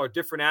basketball are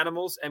different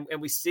animals, and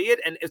we see it,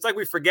 and it's like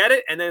we forget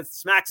it, and then it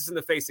smacks us in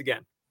the face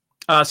again.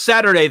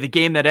 Saturday, the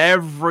game that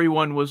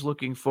everyone was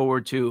looking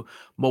forward to,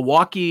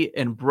 Milwaukee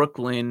and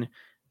Brooklyn.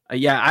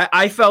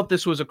 I felt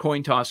this was a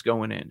coin toss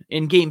going in.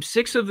 In Game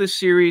 6 of this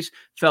series,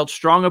 felt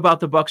strong about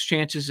the Bucks'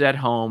 chances at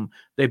home.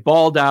 They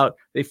balled out.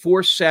 They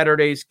forced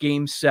Saturday's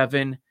Game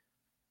 7.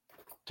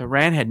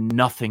 Durant had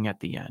nothing at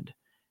the end.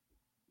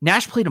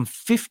 Nash played him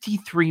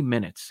 53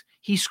 minutes.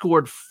 He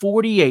scored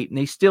 48, and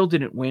they still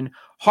didn't win.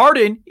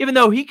 Harden, even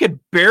though he could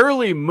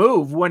barely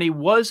move when he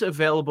was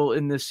available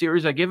in this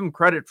series, I give him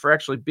credit for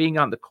actually being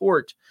on the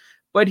court,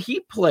 but he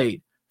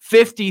played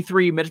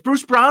 53 minutes.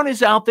 Bruce Brown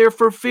is out there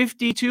for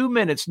 52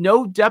 minutes.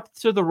 No depth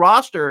to the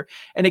roster,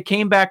 and it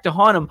came back to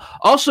haunt him.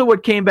 Also,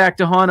 what came back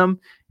to haunt him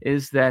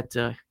is that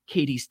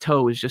Katie's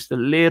toe is just a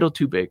little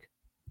too big.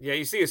 Yeah,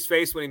 you see his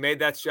face when he made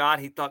that shot.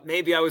 He thought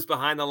maybe I was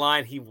behind the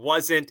line. He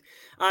wasn't.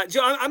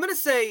 Joe, I'm going to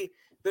say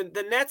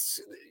the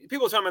Nets,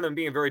 people are talking about them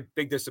being a very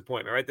big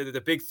disappointment, right?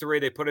 The big three,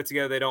 they put it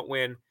together, they don't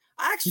win.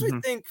 I actually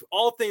think,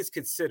 all things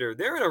considered,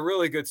 they're in a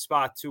really good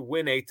spot to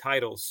win a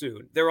title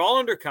soon. They're all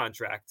under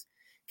contract.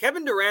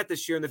 Kevin Durant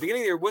this year, in the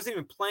beginning of the year, wasn't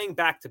even playing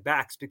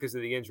back-to-backs because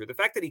of the injury. The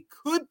fact that he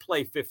could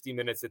play 50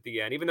 minutes at the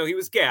end, even though he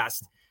was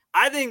gassed,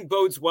 I think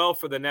bodes well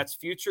for the Nets'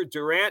 future.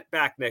 Durant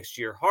back next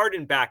year,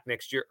 Harden back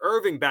next year,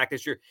 Irving back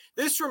this year.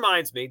 This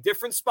reminds me,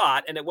 different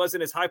spot, and it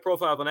wasn't as high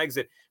profile of an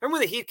exit. Remember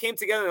when the Heat came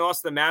together and they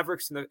lost to the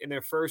Mavericks in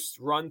their first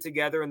run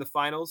together in the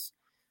finals?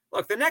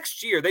 Look, the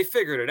next year they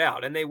figured it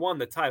out and they won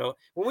the title.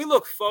 When we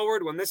look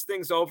forward, when this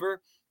thing's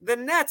over, the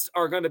Nets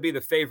are going to be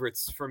the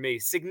favorites for me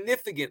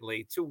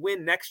significantly to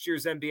win next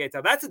year's NBA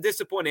title. That's a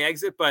disappointing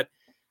exit, but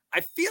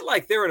I feel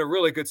like they're in a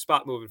really good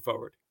spot moving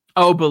forward.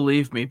 Oh,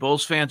 believe me,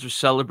 Bulls fans are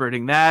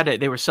celebrating that.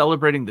 They were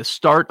celebrating the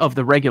start of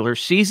the regular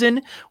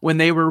season. When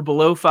they were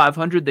below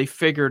 500, they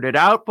figured it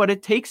out, but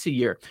it takes a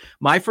year.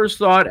 My first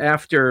thought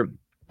after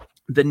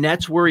the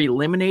Nets were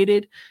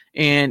eliminated,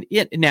 and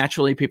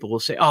naturally people will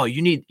say, oh,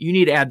 you need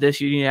to add this,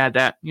 you need to add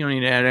that. You don't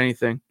need to add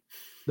anything.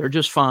 They're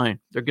just fine.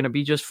 They're going to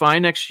be just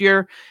fine next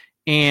year,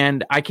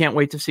 and I can't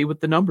wait to see what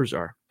the numbers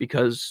are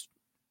because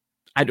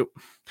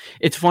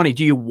it's funny.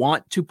 Do you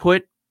want to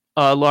put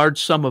a large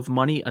sum of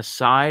money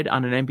aside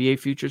on an NBA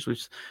futures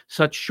with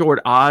such short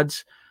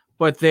odds,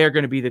 but they're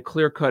going to be the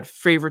clear-cut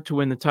favorite to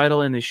win the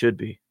title, and they should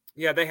be.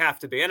 Yeah, they have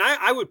to be. And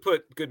I would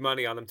put good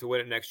money on them to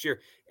win it next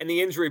year. And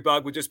the injury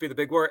bug would just be the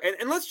big word.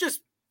 And let's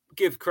just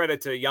give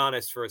credit to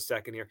Giannis for a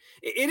second here.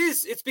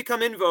 It's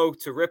become in vogue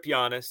to rip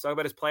Giannis, talk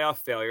about his playoff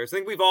failures. I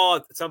think we've all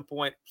at some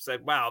point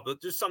said, wow,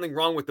 there's something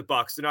wrong with the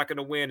Bucks. They're not going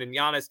to win. And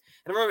Giannis,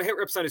 and I remember hit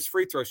rips on his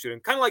free throw shooting,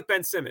 kind of like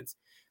Ben Simmons.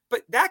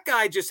 But that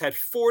guy just had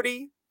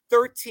 40,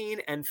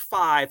 13, and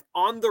 5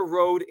 on the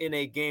road in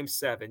a Game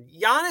 7.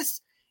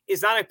 Giannis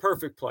is not a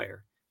perfect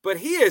player, but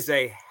he is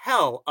a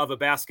hell of a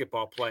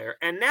basketball player.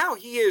 And now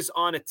he is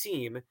on a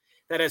team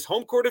that has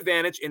home court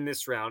advantage in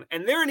this round,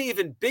 and they're an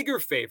even bigger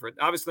favorite.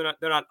 Obviously,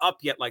 they're not up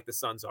yet like the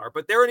Suns are,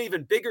 but they're an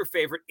even bigger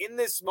favorite in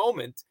this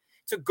moment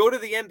to go to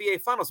the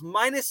NBA Finals,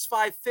 minus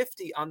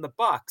 550 on the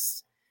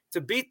Bucks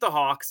to beat the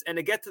Hawks and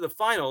to get to the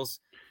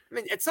Finals. I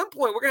mean, at some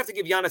point, we're going to have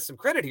to give Giannis some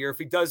credit here if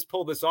he does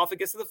pull this off and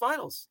gets to the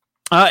Finals.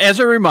 As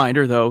a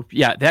reminder, though,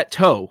 that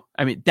toe,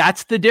 I mean,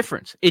 that's the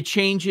difference. It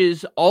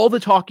changes all the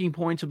talking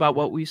points about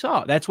what we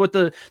saw. That's what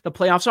the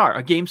playoffs are.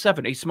 A Game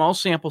 7, a small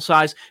sample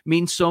size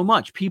means so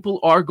much. People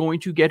are going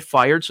to get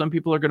fired. Some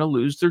people are going to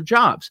lose their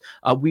jobs.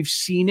 We've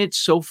seen it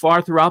so far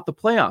throughout the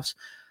playoffs.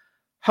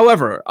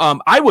 However,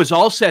 I was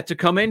all set to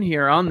come in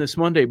here on this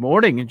Monday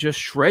morning and just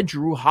shred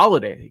Jrue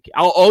Holiday.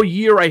 All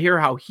year I hear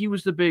how he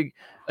was the big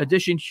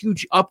addition,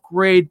 huge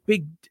upgrade,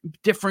 big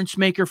difference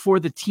maker for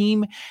the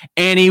team,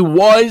 and he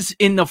was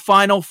in the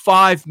final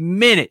 5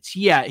 minutes.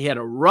 Yeah, he had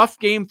a rough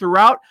game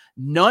throughout.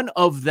 None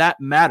of that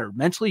mattered.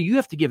 Mentally, you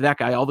have to give that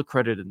guy all the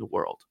credit in the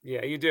world.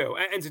 Yeah, you do.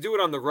 And to do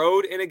it on the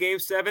road in a Game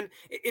 7,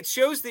 it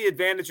shows the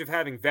advantage of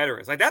having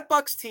veterans. Like that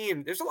Bucks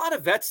team, there's a lot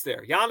of vets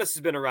there. Giannis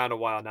has been around a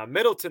while now.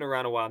 Middleton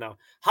around a while now.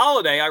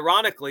 Holiday,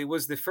 ironically,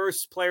 was the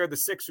first player the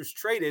Sixers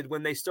traded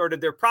when they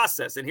started their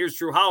process. And here's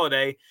Jrue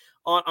Holiday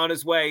on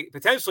his way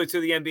potentially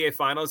to the NBA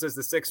Finals as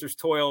the Sixers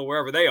toil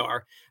wherever they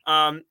are.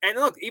 And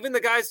look, even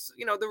the guys,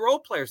 the role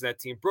players in that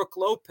team, Brook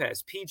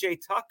Lopez, PJ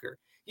Tucker,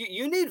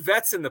 you need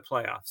vets in the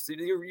playoffs.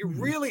 You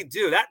really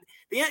do. That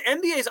the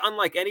NBA is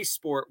unlike any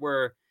sport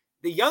where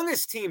the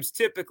youngest teams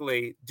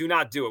typically do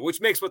not do it,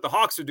 which makes what the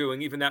Hawks are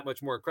doing even that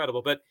much more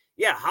incredible. But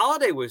yeah,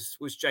 Holiday was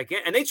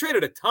gigantic, and they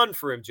traded a ton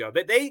for him, Joe.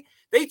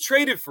 They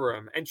traded for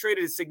him and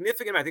traded a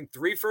significant, I think,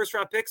 3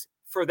 first-round picks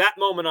for that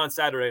moment on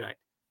Saturday night.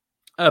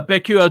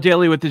 BetQL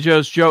Daily with the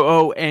Joes, Joe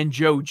O and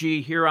Joe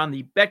G here on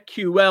the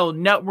BetQL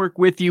Network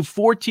with you.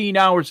 14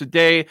 hours a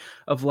day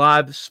of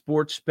live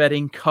sports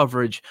betting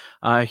coverage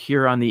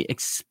here on the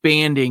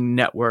expanding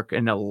network,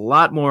 and a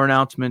lot more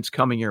announcements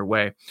coming your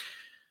way.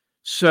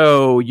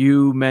 So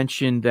you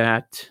mentioned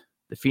that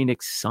the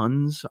Phoenix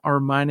Suns are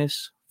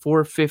minus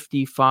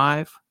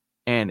 455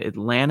 and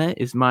Atlanta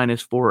is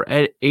minus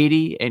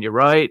 480. And you're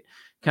right,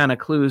 kind of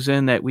clues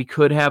in that we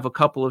could have a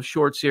couple of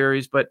short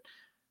series, but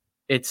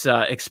it's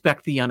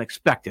expect the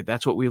unexpected.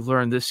 That's what we've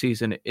learned this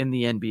season in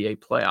the NBA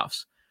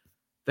playoffs.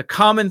 The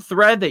common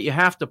thread that you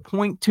have to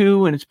point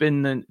to, and it's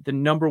been the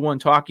number one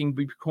talking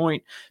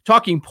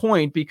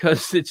point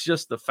because it's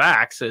just the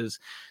facts, is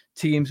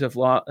teams have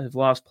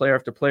lost player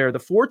after player. The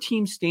four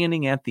teams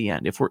standing at the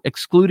end, if we're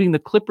excluding the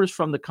Clippers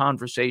from the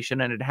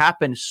conversation, and it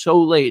happened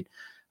so late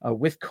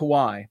with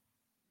Kawhi,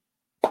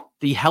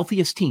 the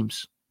healthiest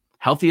teams.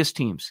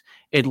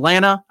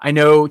 Atlanta, I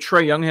know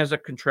Trae Young has a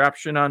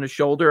contraption on his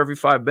shoulder every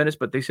 5 minutes,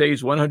 but they say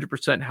he's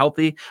 100%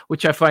 healthy,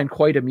 which I find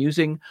quite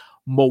amusing.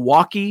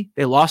 Milwaukee,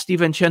 they lost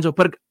DiVincenzo,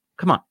 but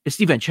come on, it's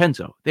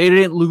DiVincenzo. They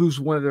didn't lose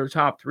one of their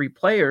top three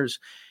players.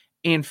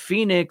 In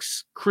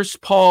Phoenix, Chris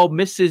Paul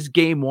misses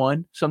game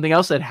one, something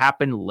else that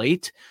happened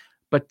late,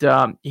 but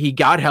he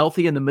got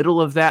healthy in the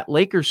middle of that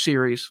Lakers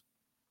series.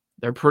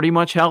 They're pretty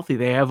much healthy.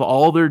 They have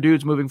all their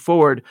dudes moving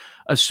forward,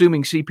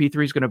 assuming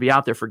CP3 is going to be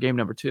out there for game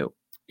number 2.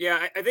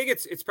 Yeah, I think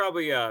it's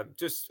probably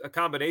just a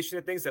combination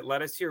of things that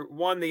led us here.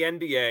 One, the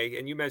NBA,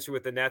 and you mentioned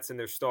with the Nets and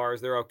their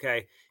stars, they're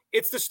okay.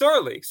 It's the star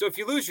league. So if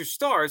you lose your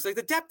stars, like,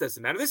 the depth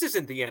doesn't matter. This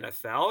isn't the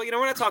NFL. You know,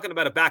 we're not talking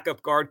about a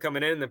backup guard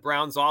coming in and the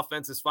Browns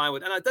offense is fine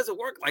with, and it doesn't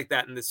work like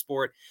that in this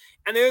sport.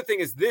 And the other thing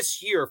is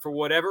this year, for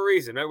whatever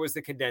reason, it was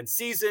the condensed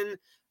season,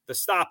 the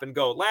stop and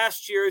go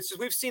last year. It's just,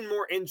 we've seen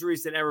more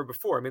injuries than ever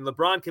before. I mean,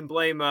 LeBron can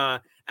blame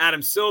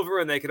Adam Silver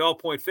and they could all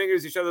point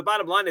fingers at each other. The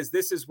bottom line is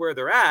this is where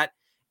they're at.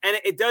 And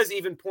it does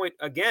even point,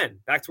 again,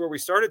 back to where we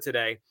started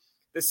today.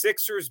 The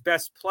Sixers'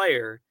 best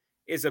player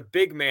is a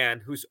big man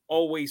who's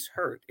always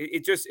hurt.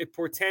 It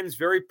portends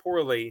very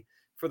poorly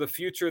for the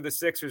future of the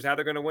Sixers, how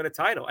they're going to win a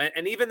title.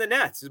 And even the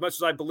Nets, as much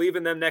as I believe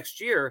in them next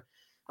year,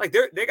 like,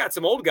 they got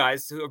some old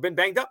guys who have been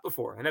banged up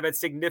before and have had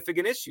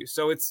significant issues.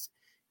 So it's,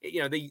 you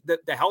know,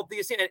 the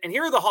healthiest team. And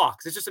here are the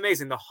Hawks. It's just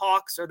amazing. The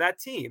Hawks are that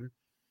team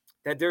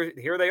that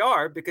here they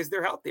are because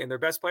they're healthy and their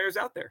best players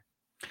out there.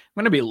 I'm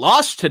going to be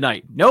lost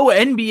tonight. No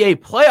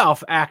NBA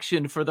playoff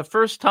action for the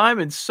first time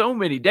in so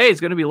many days.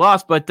 Going to be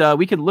lost, but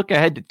we can look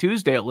ahead to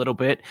Tuesday a little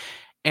bit.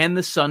 And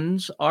the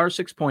Suns are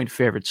 6-point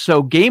favorites.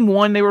 So game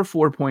one, they were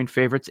 4-point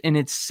favorites. And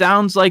it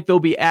sounds like they'll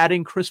be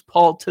adding Chris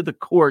Paul to the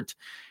court.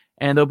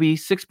 And they'll be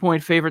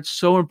 6-point favorites.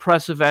 So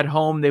impressive at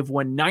home. They've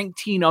won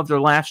 19 of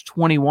their last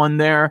 21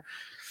 there.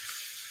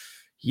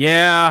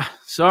 Yeah,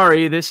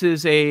 sorry. This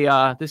is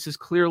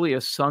clearly a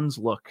Suns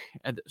look.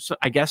 So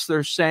I guess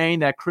they're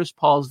saying that Chris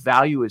Paul's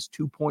value is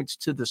 2 points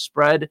to the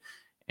spread.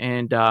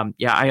 And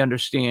yeah, I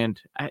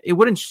understand. It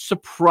wouldn't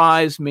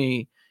surprise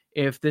me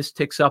if this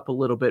ticks up a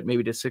little bit,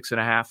 maybe to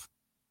 6.5.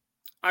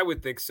 I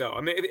would think so. I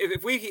mean,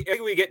 if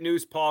we get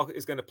news Paul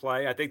is going to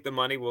play, I think the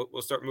money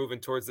will start moving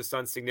towards the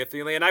Suns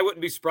significantly. And I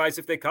wouldn't be surprised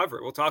if they cover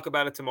it. We'll talk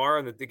about it tomorrow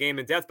in the game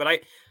in depth. But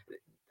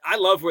I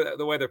love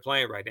the way they're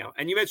playing right now.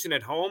 And you mentioned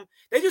at home,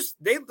 they just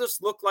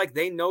look like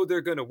they know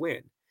they're going to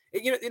win.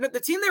 You know, the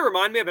team they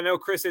remind me of, I know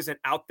Chris isn't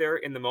out there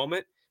in the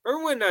moment.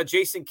 Remember when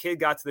Jason Kidd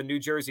got to the New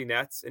Jersey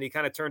Nets and he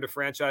kind of turned a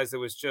franchise that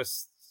was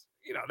just,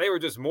 you know, they were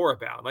just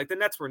moribund. Like, the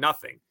Nets were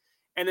nothing.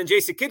 And then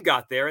Jason Kidd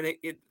got there and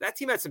that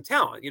team had some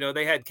talent. You know,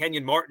 they had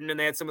Kenyon Martin and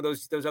they had some of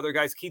those other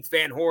guys, Keith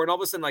Van Horn. All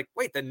of a sudden, like,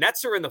 wait, the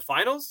Nets are in the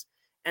finals?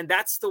 And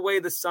that's the way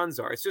the Suns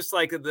are. It's just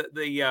like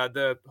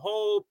the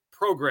whole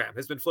program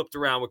has been flipped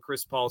around with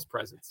Chris Paul's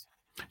presence.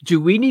 Do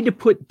we need to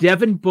put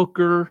Devin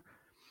Booker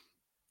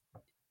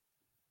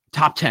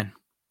top 10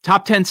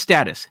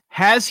 status?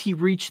 Has he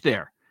reached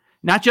there?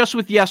 Not just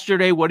with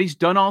yesterday, what he's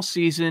done all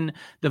season,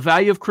 the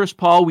value of Chris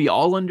Paul, we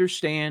all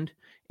understand.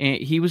 And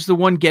he was the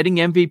one getting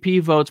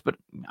MVP votes, but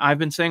I've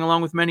been saying,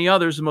 along with many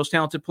others, the most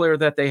talented player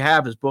that they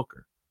have is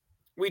Booker.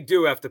 We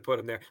do have to put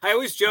him there. I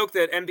always joke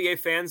that NBA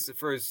fans,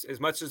 for as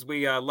much as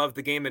we love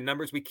the game in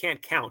numbers, we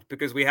can't count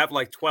because we have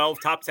like 12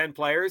 top 10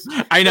 players.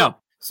 I know.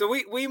 So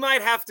we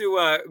might have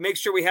to make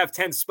sure we have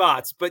 10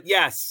 spots. But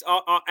yes,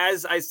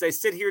 as I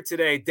sit here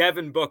today,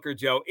 Devin Booker,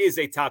 Joe, is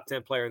a top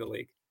 10 player in the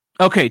league.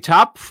 Okay,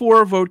 top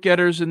 4 vote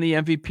getters in the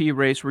MVP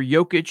race were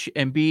Jokic,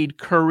 Embiid,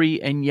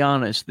 Curry, and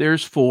Giannis.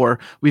 There's 4.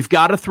 We've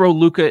got to throw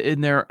Luka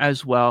in there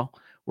as well.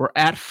 We're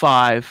at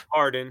 5.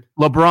 Harden.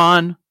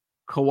 LeBron,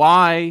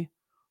 Kawhi,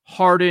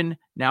 Harden.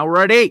 Now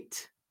we're at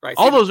 8. Right.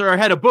 All those are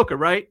ahead of Booker,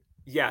 right?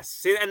 Yes.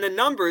 See, and the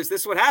numbers,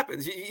 this is what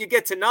happens. You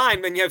get to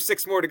 9, then you have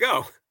 6 more to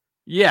go.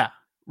 Yeah,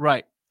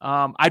 right.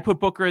 I'd put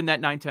Booker in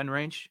that 9-10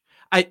 range.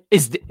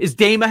 Is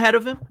Dame ahead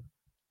of him?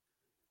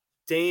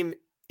 Dame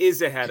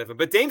is ahead of him.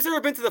 But Dame's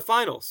never been to the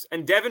finals.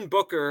 And Devin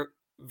Booker,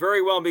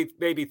 very well,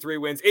 maybe 3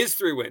 wins, is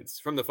 3 wins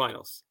from the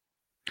finals.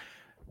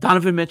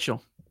 Donovan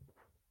Mitchell.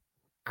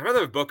 I'd rather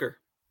have Booker.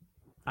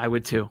 I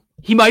would too.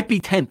 He might be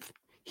 10th.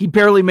 He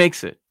barely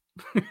makes it.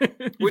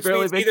 Which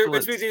means either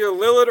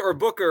Lillard or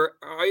Booker,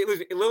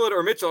 Lillard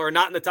or Mitchell are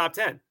not in the top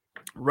 10.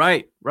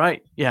 Right.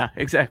 Yeah,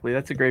 exactly.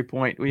 That's a great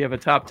point. We have a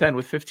top 10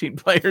 with 15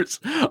 players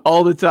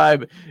all the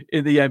time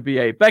in the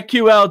NBA.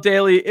 BetQL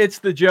Daily, it's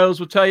the Joes.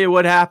 We'll tell you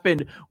what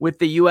happened with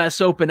the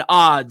U.S. Open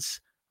odds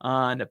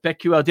on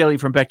BetQL Daily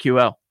from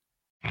BetQL.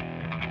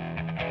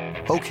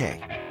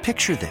 Okay,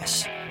 picture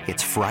this.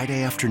 It's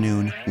Friday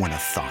afternoon when a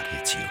thought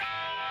hits you.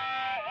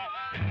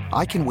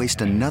 I can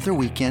waste another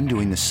weekend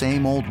doing the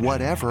same old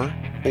whatever,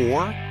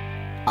 or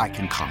I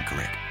can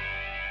conquer it.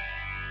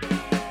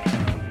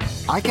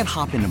 I can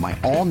hop into my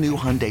all-new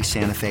Hyundai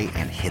Santa Fe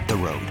and hit the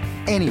road.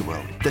 Any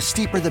road. The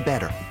steeper, the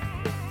better.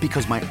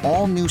 Because my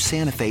all-new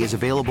Santa Fe is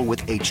available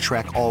with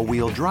H-Track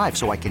all-wheel drive,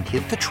 so I can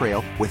hit the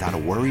trail without a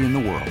worry in the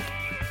world.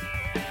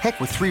 Heck,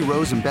 with 3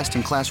 rows and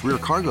best-in-class rear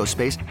cargo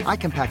space, I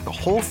can pack the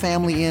whole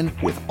family in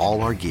with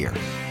all our gear.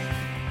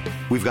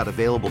 We've got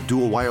available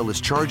dual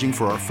wireless charging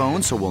for our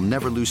phones, so we'll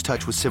never lose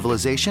touch with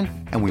civilization,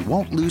 and we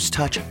won't lose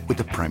touch with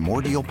the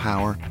primordial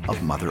power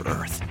of Mother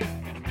Earth.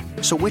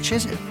 So which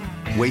is it?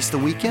 Waste the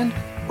weekend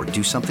or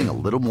do something a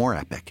little more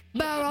epic?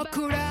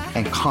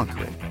 And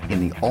conquer it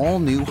in the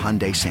all-new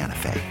Hyundai Santa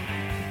Fe.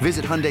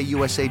 Visit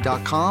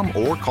HyundaiUSA.com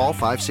or call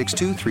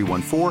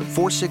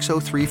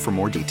 562-314-4603 for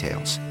more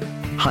details.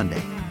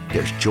 Hyundai,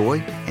 there's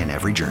joy in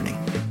every journey.